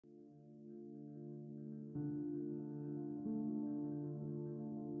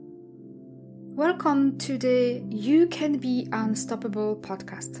Welcome to the You Can Be Unstoppable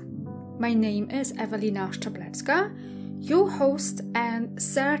podcast. My name is Evelina, your host and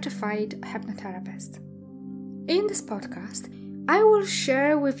certified hypnotherapist. In this podcast, I will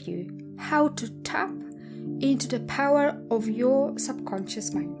share with you how to tap into the power of your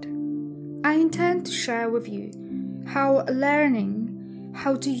subconscious mind. I intend to share with you how learning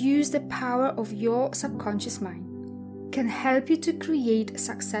how to use the power of your subconscious mind can help you to create a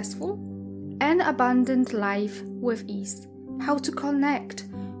successful and abundant life with ease, how to connect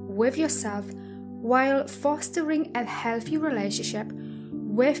with yourself while fostering a healthy relationship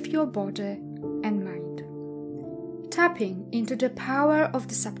with your body and mind. Tapping into the power of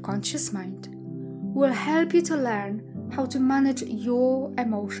the subconscious mind will help you to learn how to manage your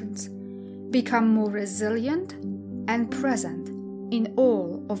emotions, become more resilient and present in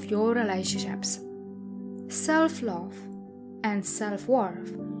all of your relationships. Self-love and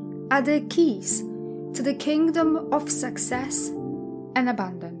self-worth are the keys to the kingdom of success and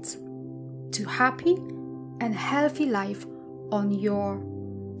abundance, to happy and healthy life on your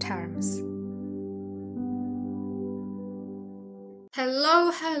terms.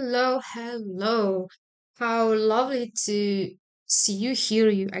 Hello. How lovely to see you, hear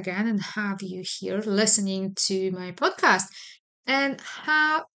you again, and have you here listening to my podcast. And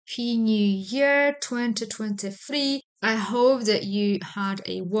Happy New Year 2023. I hope that you had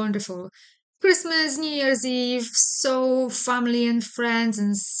a wonderful Christmas, New Year's Eve, so family and friends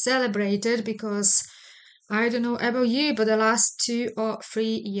and celebrated, because I don't know about you, but the last 2 or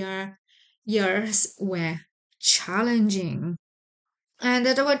 3 years were challenging. And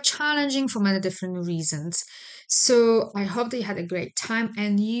they were challenging for many different reasons. So I hope that you had a great time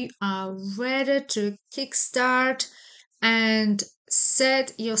and you are ready to kickstart and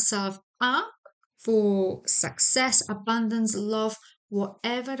set yourself up for success, abundance, love,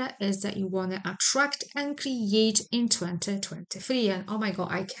 whatever that is that you want to attract and create in 2023. And oh my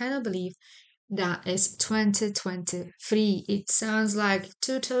God, I cannot believe that is 2023. It sounds like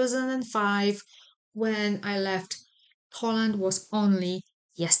 2005 when I left Holland was only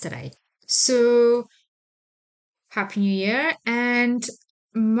yesterday. So Happy New Year. And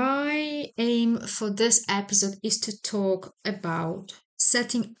my aim for this episode is to talk about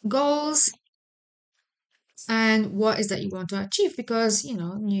setting goals and what is that you want to achieve, because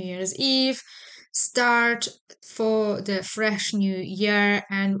New Year's Eve start for the fresh new year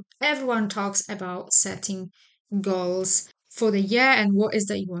and everyone talks about setting goals for the year and what is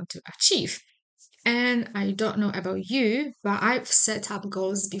that you want to achieve. And I don't know about you, but I've set up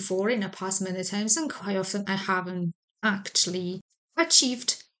goals before in the past many times, and quite often I haven't actually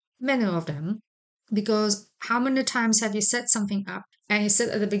achieved many of them. Because how many times have you set something up and you said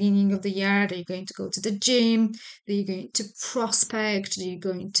at the beginning of the year that you're going to go to the gym, that you're going to prospect, that you're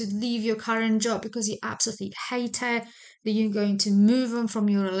going to leave your current job because you absolutely hate it, that you're going to move on from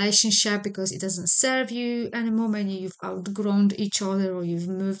your relationship because it doesn't serve you anymore, maybe you've outgrown each other or you've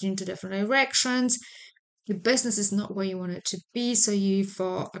moved into different directions, your business is not where you want it to be, so you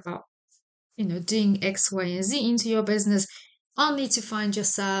thought about doing X, Y, and Z into your business, only to find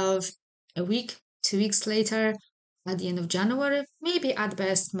yourself a week, 2 weeks later, at the end of January, maybe at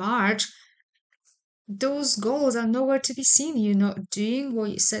best March, those goals are nowhere to be seen. You're not doing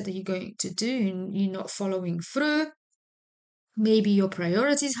what you said that you're going to do, and you're not following through. Maybe your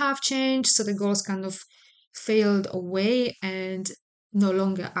priorities have changed, so the goals kind of failed away and no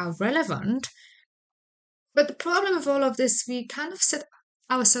longer are relevant. But the problem with all of this, we kind of set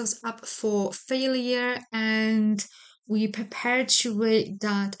ourselves up for failure and we perpetuate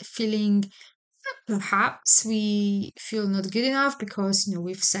that feeling. Perhaps we feel not good enough because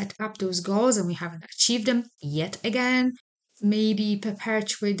we've set up those goals and we haven't achieved them yet again. Maybe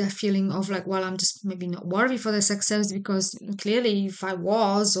perpetuate that feeling of like, well, I'm just maybe not worthy for the success, because clearly if I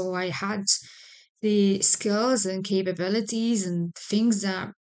was, or I had the skills and capabilities and things that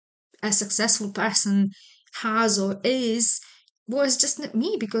a successful person has or is, was just not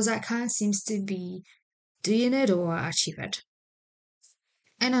me, because I can't seem to be doing it or achieve it.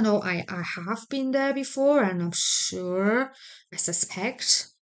 And I know I have been there before, and I'm sure, I suspect,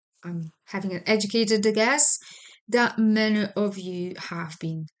 I'm having an educated guess, that many of you have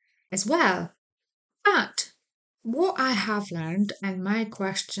been as well. But what I have learned, and my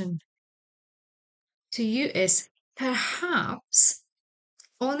question to you is, perhaps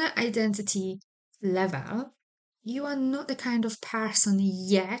on an identity level, you are not the kind of person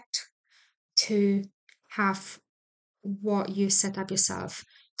yet to have what you set up yourself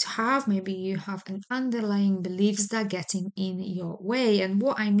to have. Maybe you have an underlying beliefs that are getting in your way. And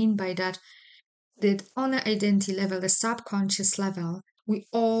what I mean by that, that on an identity level, the subconscious level, we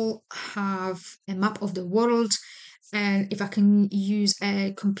all have a map of the world. And if I can use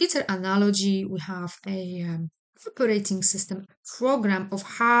a computer analogy, we have a operating system program of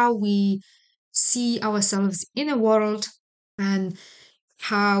how we see ourselves in a world and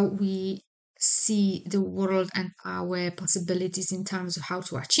how we see the world and our possibilities in terms of how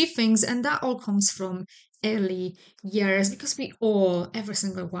to achieve things. And that all comes from early years because we all, every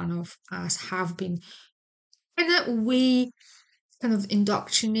single one of us, have been in a way kind of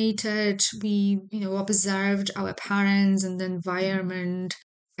indoctrinated. We, observed our parents and the environment,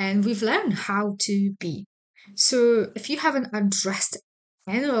 and we've learned how to be. So if you haven't addressed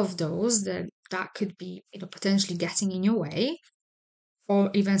any of those, then that could be, potentially getting in your way, or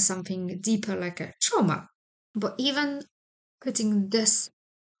even something deeper like a trauma. But even putting this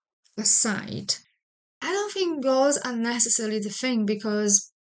aside, I don't think goals are necessarily the thing,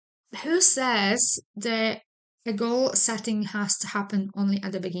 because who says that a goal setting has to happen only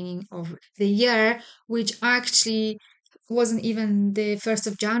at the beginning of the year, which actually wasn't even the 1st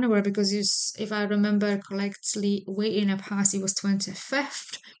of January, because if I remember correctly, way in the past, it was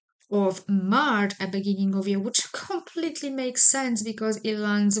 25th of March at beginning of year, which completely makes sense because it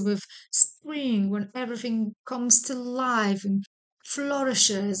lands with spring when everything comes to life and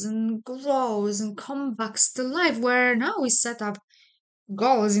flourishes and grows and comes back to life, where now we set up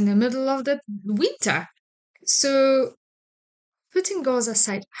goals in the middle of the winter. So, putting goals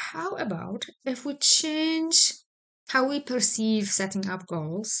aside, how about if we change how we perceive setting up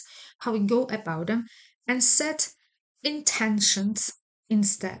goals, how we go about them, and set intentions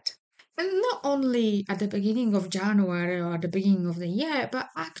instead? And not only at the beginning of January or at the beginning of the year, but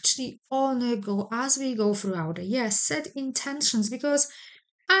actually on a go as we go throughout the year, set intentions, because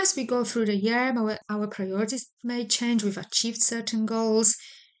as we go through the year, our priorities may change. We've achieved certain goals.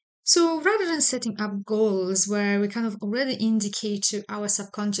 So rather than setting up goals where we kind of already indicate to our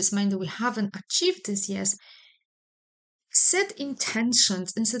subconscious mind that we haven't achieved this yet, set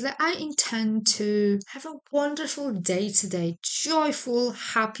intentions and say that I intend to have a wonderful day today, joyful,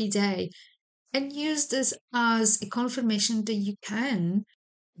 happy day, and use this as a confirmation that you can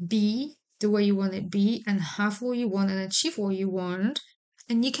be the way you want to be and have what you want and achieve what you want.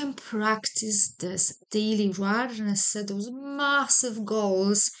 And you can practice this daily rather than set those massive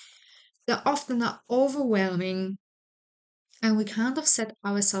goals that often are overwhelming, and we kind of set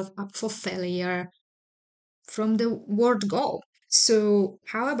ourselves up for failure from the word go. So,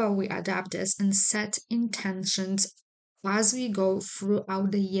 how about we adapt this and set intentions as we go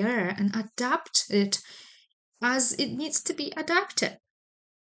throughout the year and adapt it as it needs to be adapted?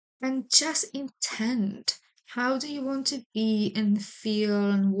 And just intend. How do you want to be and feel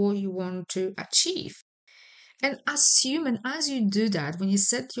and what you want to achieve? And assume, and as you do that, when you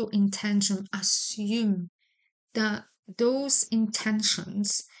set your intention, assume that those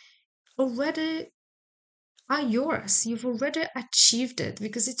intentions already are yours. You've already achieved it,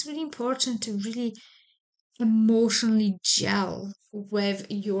 because it's really important to really emotionally gel with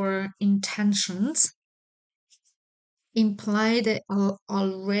your intentions, imply that are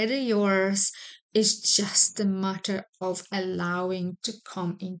already yours. It's just a matter of allowing to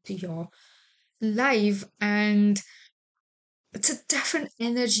come into your life, and it's a different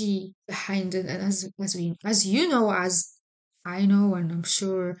energy behind it. And as you know, as I know, and I'm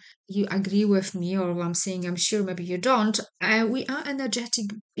sure you agree with me, or I'm saying I'm sure, maybe you don't. We are energetic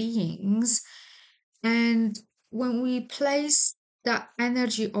beings, and when we place that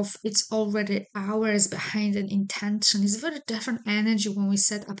energy of it's already ours behind an intention, is very different energy when we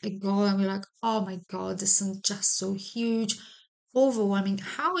set up a goal and we're like, oh my God, this is just so huge, overwhelming.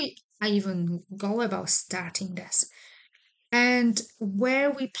 How I even go about starting this? And where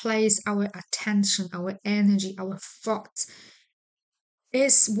we place our attention, our energy, our thoughts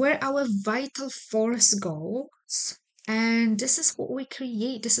is where our vital force goes. And this is what we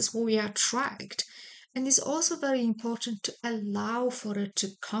create, this is what we attract. And it's also very important to allow for it to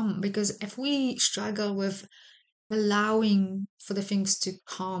come, because if we struggle with allowing for the things to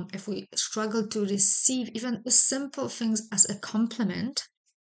come, if we struggle to receive even the simple things as a compliment,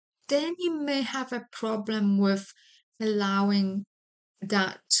 then you may have a problem with allowing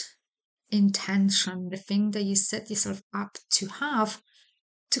that intention, the thing that you set yourself up to have,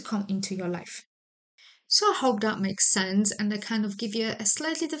 to come into your life. So I hope that makes sense, and I kind of give you a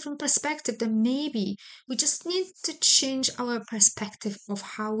slightly different perspective, that maybe we just need to change our perspective of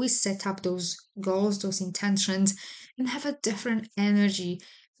how we set up those goals, those intentions, and have a different energy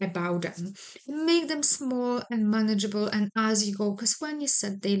about them. Make them small and manageable and as you go, because when you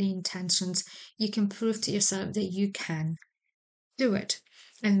set daily intentions, you can prove to yourself that you can do it.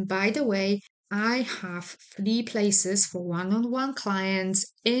 And by the way, I have 3 places for one-on-one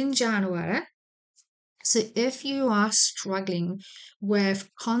clients in January. So if you are struggling with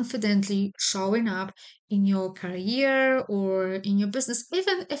confidently showing up in your career or in your business,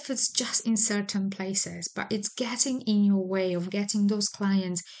 even if it's just in certain places, but it's getting in your way of getting those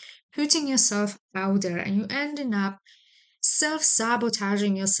clients, putting yourself out there, and you ending up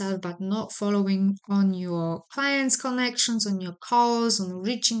self-sabotaging yourself but not following on your clients' connections, on your calls, on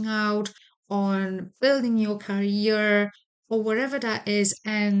reaching out, on building your career or whatever that is,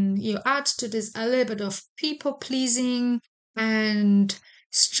 and you add to this a little bit of people pleasing and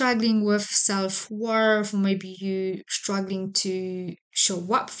struggling with self-worth, or maybe you struggling to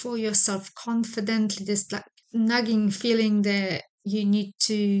show up for yourself confidently, this like nagging feeling that you need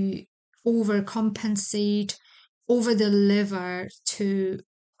to overcompensate, over deliver to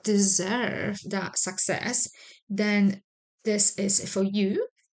deserve that success, then this is for you.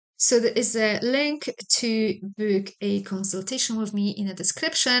 So there is a link to book a consultation with me in the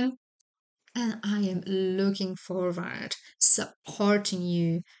description. And I am looking forward supporting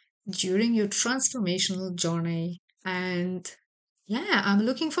you during your transformational journey. And yeah, I'm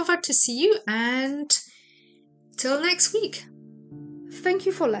looking forward to see you, and till next week. Thank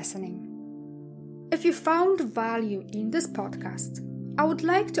you for listening. If you found value in this podcast, I would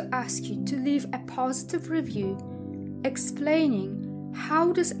like to ask you to leave a positive review explaining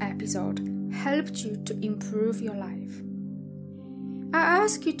how this episode helped you to improve your life. I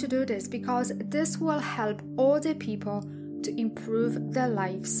ask you to do this because this will help other people to improve their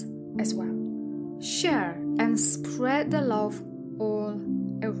lives as well. Share and spread the love all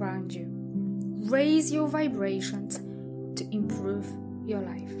around you. Raise your vibrations to improve your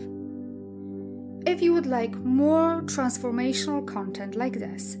life. If you would like more transformational content like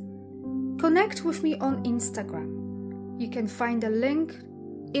this, connect with me on Instagram. You can find a link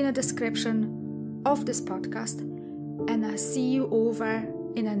in the description of this podcast, and I'll see you over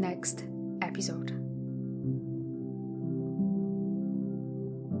in the next episode.